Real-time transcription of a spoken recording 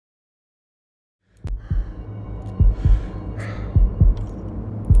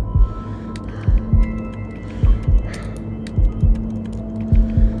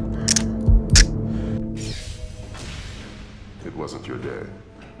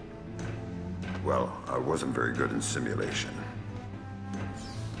Well, I wasn't very good in simulation.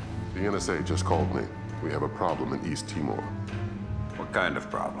 The NSA just called me. We have a problem in East Timor. What kind of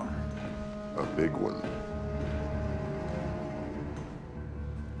problem? A big one.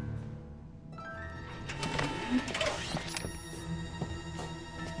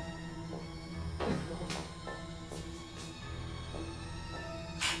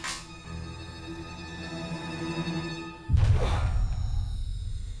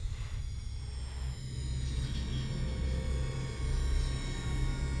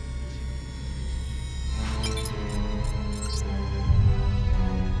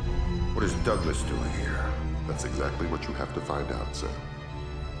 What is Douglas doing here? That's exactly what you have to find out, sir.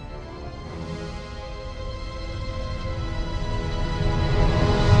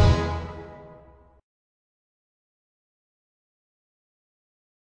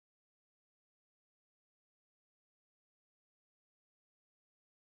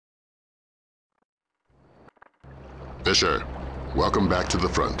 Fisher, welcome back to the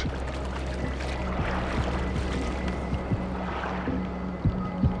front.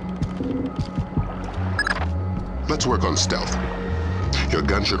 Let's work on stealth. Your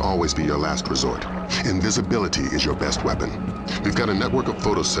gun should always be your last resort. Invisibility is your best weapon. We've got a network of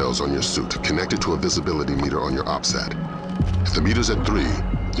photocells on your suit connected to a visibility meter on your OPSAT. If the meter's at 3,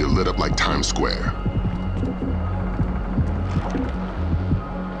 you're lit up like Times Square.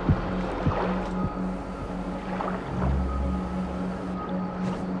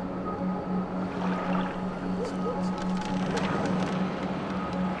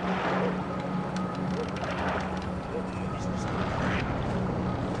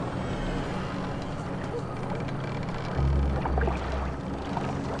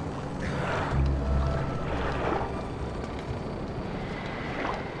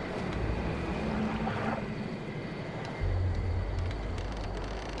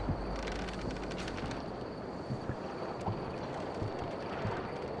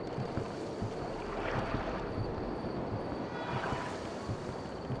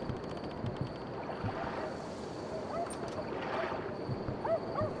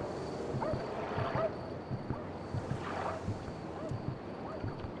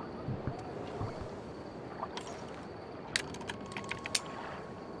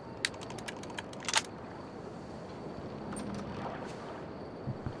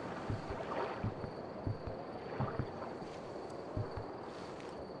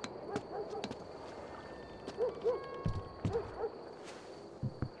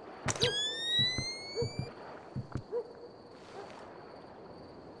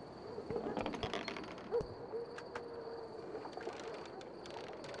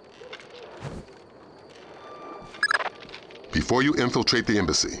 Before you infiltrate the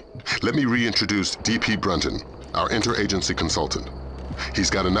embassy, let me reintroduce D.P. Brunton, our interagency consultant. He's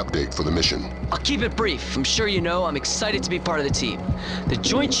got an update for the mission. I'll keep it brief. I'm sure you know I'm excited to be part of the team. The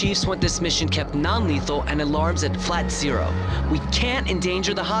Joint Chiefs want this mission kept non-lethal and alarms at flat 0. We can't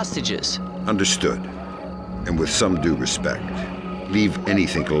endanger the hostages. Understood. And with some due respect, leave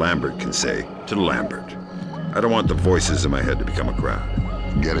anything Lambert can say to Lambert. I don't want the voices in my head to become a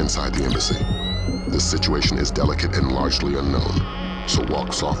crowd. Get inside the embassy. This situation is delicate and largely unknown, so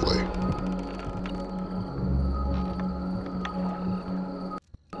walk softly.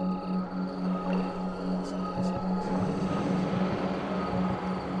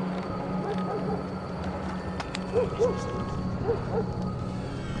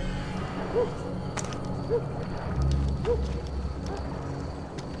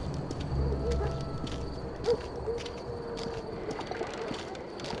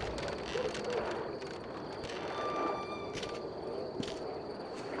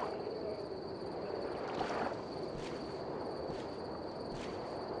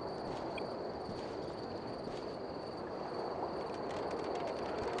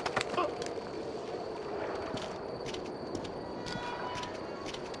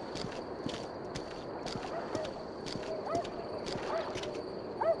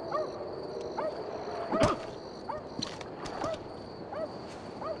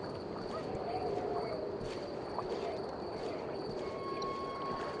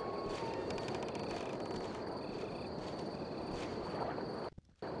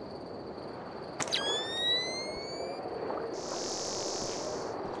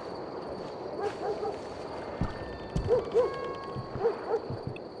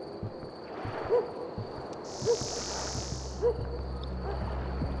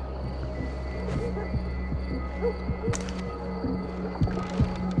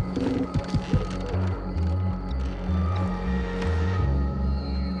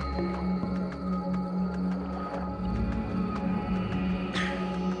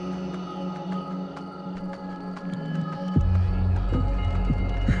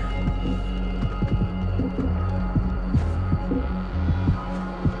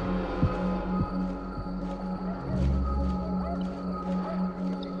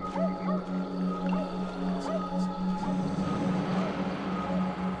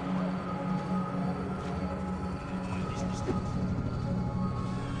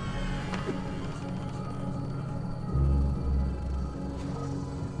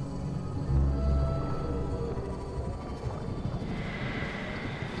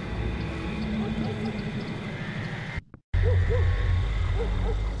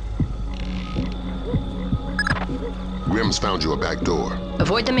 Adams found you a back door.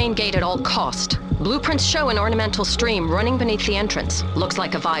 Avoid the main gate at all cost. Blueprints show an ornamental stream running beneath the entrance. Looks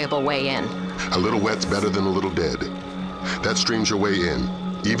like a viable way in. A little wet's better than a little dead. That stream's your way in,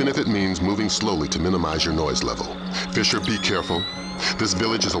 even if it means moving slowly to minimize your noise level. Fisher, be careful. This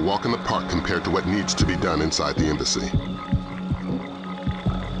village is a walk in the park compared to what needs to be done inside the embassy.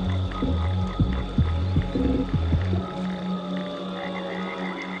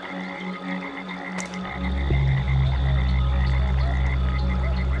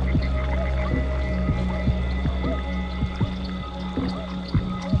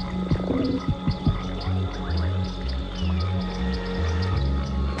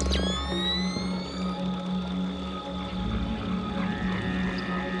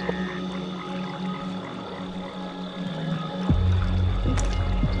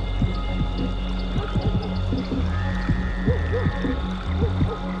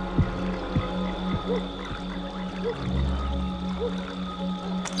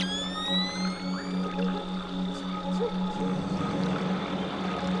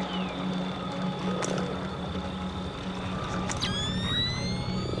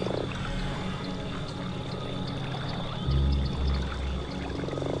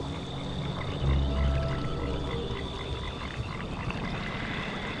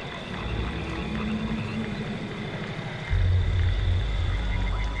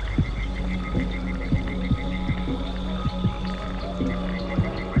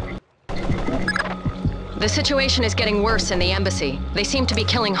 The situation is getting worse in the embassy. They seem to be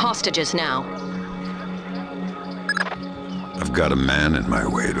killing hostages now. I've got a man in my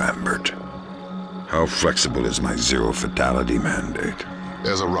way, Lambert. How flexible is my zero fatality mandate?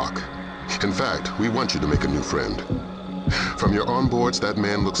 As a rock. In fact, we want you to make a new friend. From your onboards, that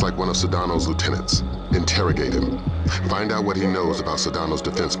man looks like one of Sedano's lieutenants. Interrogate him. Find out what he knows about Sedano's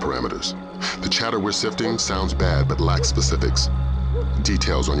defense parameters. The chatter we're sifting sounds bad but lacks specifics.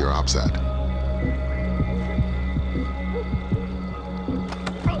 Details on your OPSAT.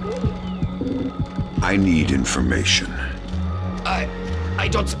 I need information. I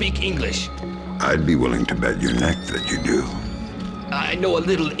don't speak English. I'd be willing to bet your neck that you do. I know a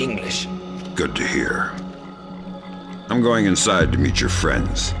little English. Good to hear. I'm going inside to meet your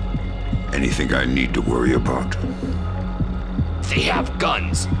friends. Anything I need to worry about? They have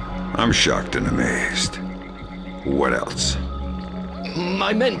guns. I'm shocked and amazed. What else?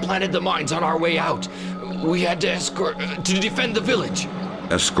 My men planted the mines on our way out. We had to escort to defend the village.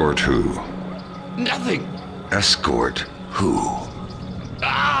 Escort who? Nothing. Escort who?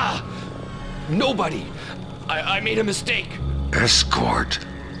 Ah! Nobody. I made a mistake. Escort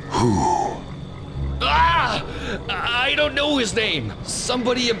who? Ah! I don't know his name.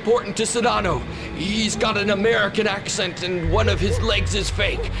 Somebody important to Sedano. He's got an American accent and one of his legs is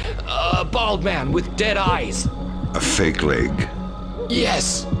fake. A bald man with dead eyes. A fake leg?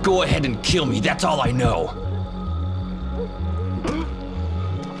 Yes. Go ahead and kill me. That's all I know.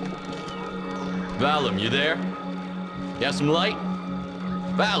 Valum, you there? You have some light?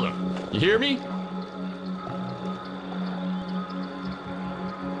 Valum, you hear me?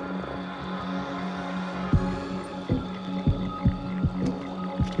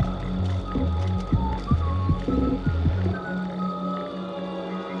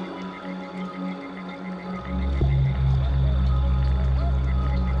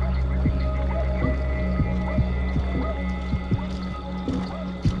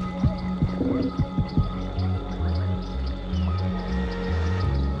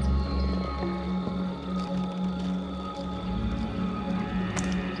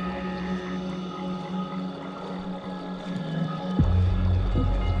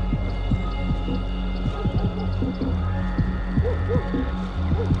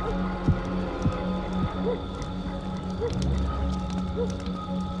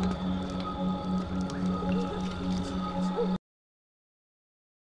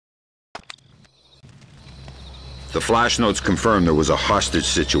 The flash notes confirm there was a hostage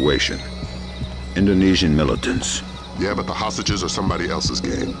situation. Indonesian militants. Yeah, but the hostages are somebody else's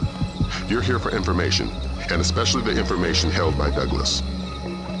game. You're here for information, and especially the information held by Douglas.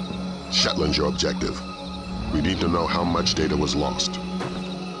 Shetland's your objective. We need to know how much data was lost.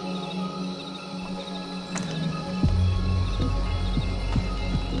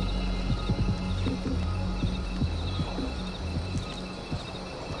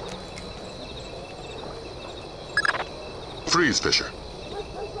 Freeze, Fisher.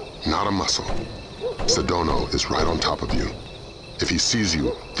 Not a muscle. Sedano is right on top of you. If he sees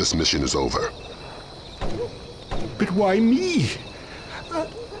you, this mission is over. But why me?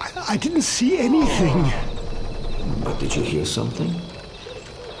 I didn't see anything. But did you hear something?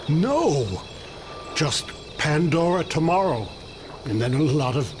 No. Just Pandora tomorrow. And then a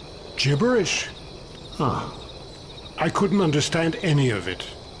lot of gibberish. Huh. I couldn't understand any of it.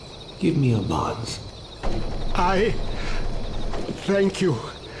 Give me a buzz. Thank you.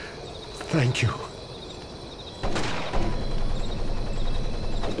 Thank you.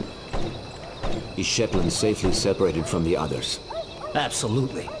 Is Shetland safely separated from the others?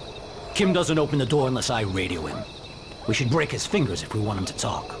 Absolutely. Kim doesn't open the door unless I radio him. We should break his fingers if we want him to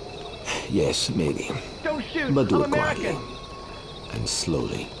talk. Yes, maybe. Don't shoot! But do I'm it quietly. American! And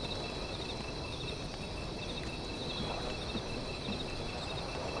slowly.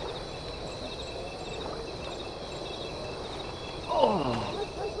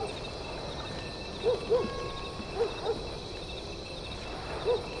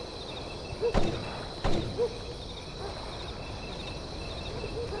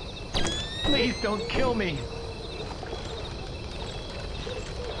 Please don't kill me!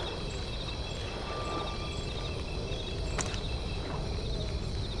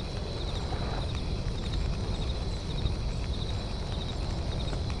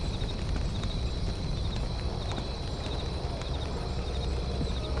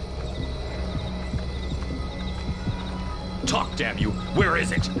 Talk, damn you! Where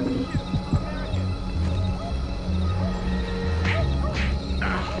is it?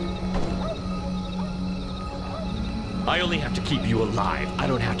 I only have to keep you alive. I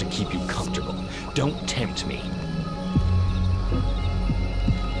don't have to keep you comfortable. Don't tempt me.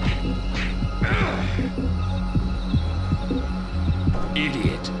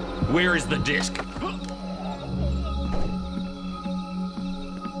 Idiot. Where is the disc?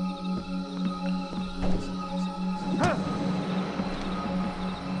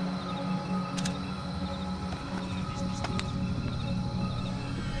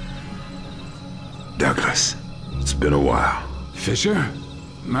 Douglas, it's been a while. Fisher?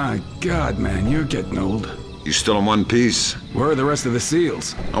 My God, man, you're getting old. You still in one piece? Where are the rest of the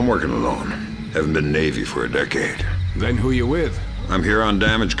SEALs? I'm working alone. Haven't been Navy for a decade. Then who you with? I'm here on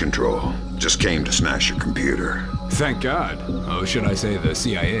damage control. Just came to smash your computer. Thank God. Oh, should I say the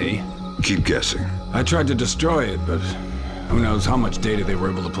CIA? Keep guessing. I tried to destroy it, but who knows how much data they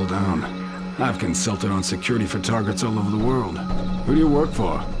were able to pull down. I've consulted on security for targets all over the world. Who do you work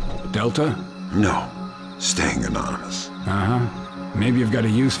for? Delta? No. Staying anonymous. Uh-huh. Maybe you've got a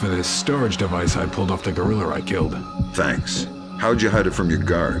use for this storage device I pulled off the gorilla I killed. Thanks. How'd you hide it from your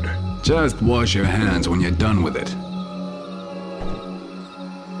guard? Just wash your hands when you're done with it.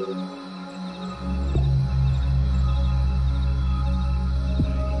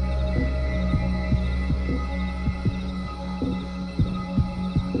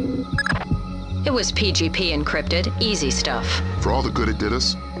 It was PGP encrypted, easy stuff. For all the good it did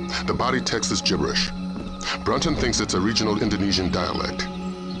us, the body text is gibberish. Brunton thinks it's a regional Indonesian dialect.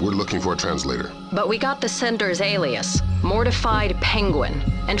 We're looking for a translator. But we got the sender's alias, Mortified Penguin,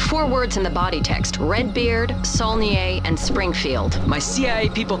 and 4 words in the body text, Redbeard, Saulnier, and Springfield. My CIA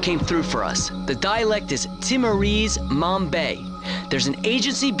people came through for us. The dialect is Timorese Mambay. There's an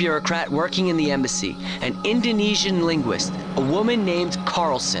agency bureaucrat working in the embassy, an Indonesian linguist, a woman named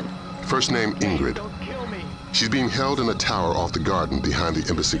Carlson. First name Ingrid. She's being held in a tower off the garden behind the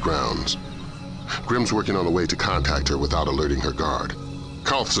embassy grounds. Grimm's working on a way to contact her without alerting her guard.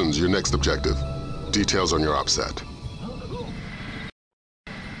 Carlson's your next objective. Details on your op set.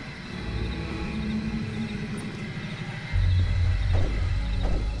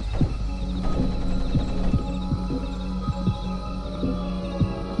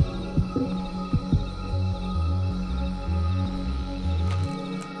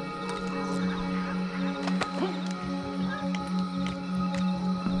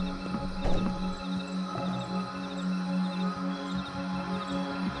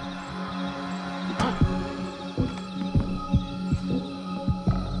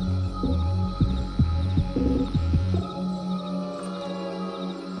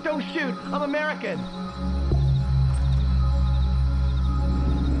 Don't shoot! I'm American!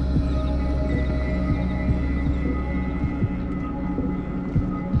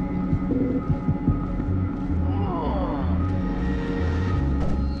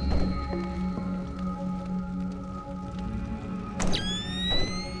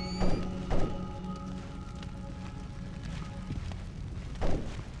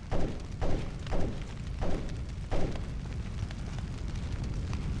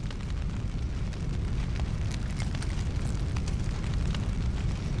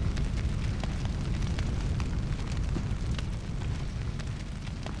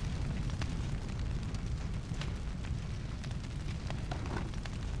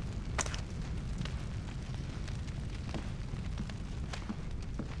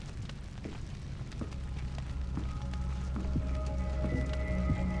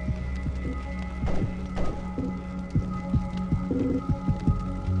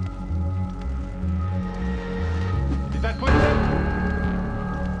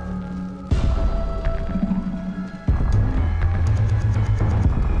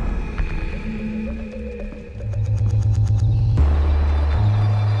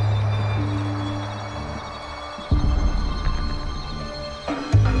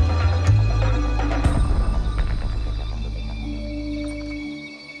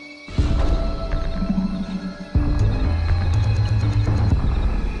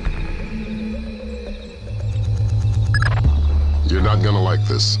 not gonna like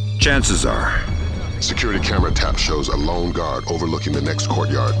this. Chances are. Security camera tap shows a lone guard overlooking the next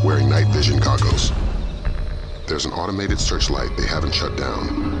courtyard wearing night vision goggles. There's an automated searchlight they haven't shut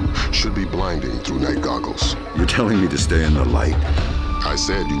down. Should be blinding through night goggles. You're telling me to stay in the light? I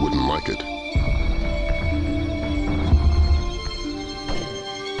said you wouldn't like it.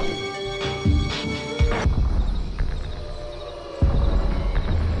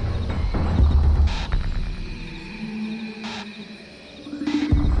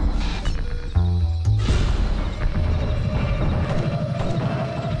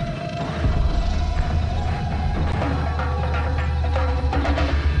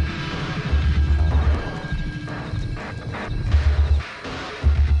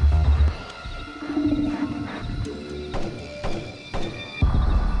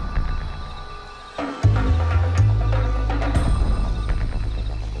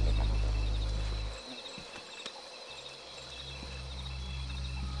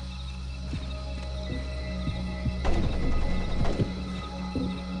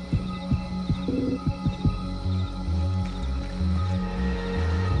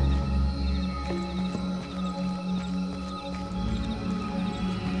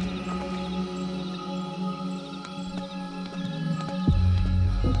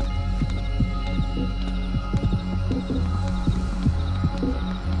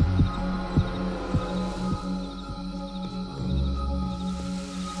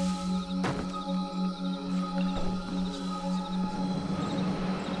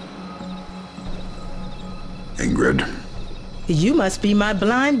 Ingrid. You must be my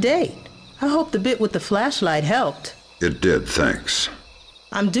blind date. I hope the bit with the flashlight helped. It did, thanks.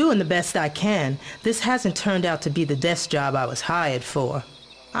 I'm doing the best I can. This hasn't turned out to be the desk job I was hired for.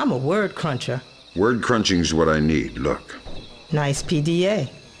 I'm a word cruncher. Word crunching's what I need, look. Nice PDA.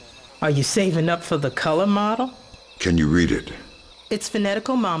 Are you saving up for the color model? Can you read it? It's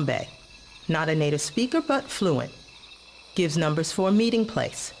phonetical Mambe. Not a native speaker, but fluent. Gives numbers for a meeting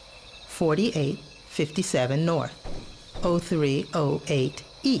place. 4857 North, 0308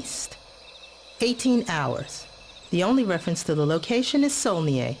 East. 18 hours. The only reference to the location is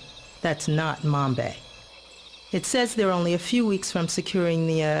Solnier. That's not Mambe. It says they're only a few weeks from securing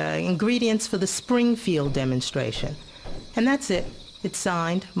the ingredients for the Springfield demonstration. And that's it. It's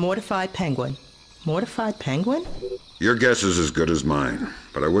signed, Mortified Penguin. Mortified Penguin? Your guess is as good as mine,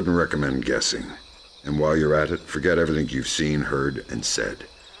 but I wouldn't recommend guessing. And while you're at it, forget everything you've seen, heard, and said.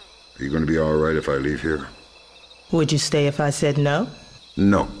 Are you going to be all right if I leave here? Would you stay if I said no?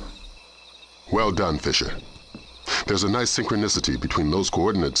 Nope. Well done, Fisher. There's a nice synchronicity between those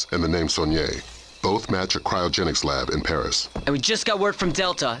coordinates and the name Saulnier. Both match a cryogenics lab in Paris. And we just got word from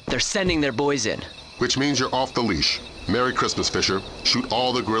Delta. They're sending their boys in. Which means you're off the leash. Merry Christmas, Fisher. Shoot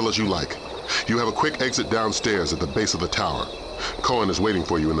all the gorillas you like. You have a quick exit downstairs at the base of the tower. Cohen is waiting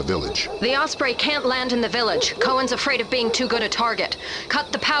for you in the village. The Osprey can't land in the village. Cohen's afraid of being too good a target.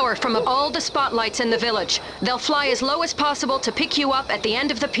 Cut the power from all the spotlights in the village. They'll fly as low as possible to pick you up at the end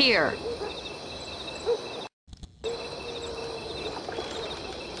of the pier.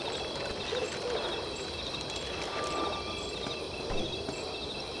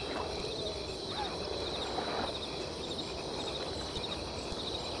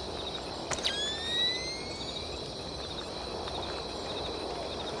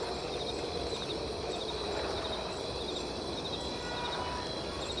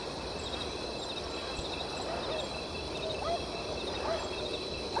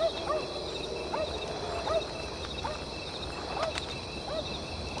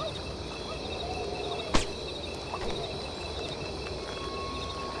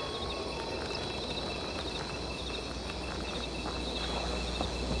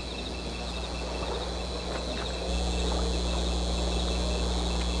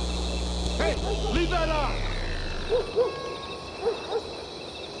 Leave that out!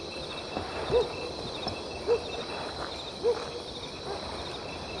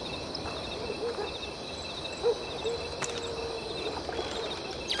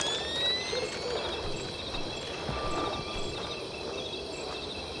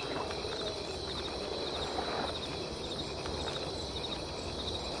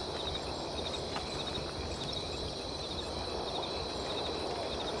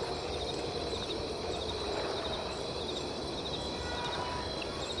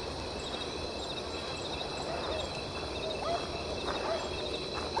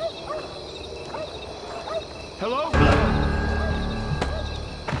 Hello?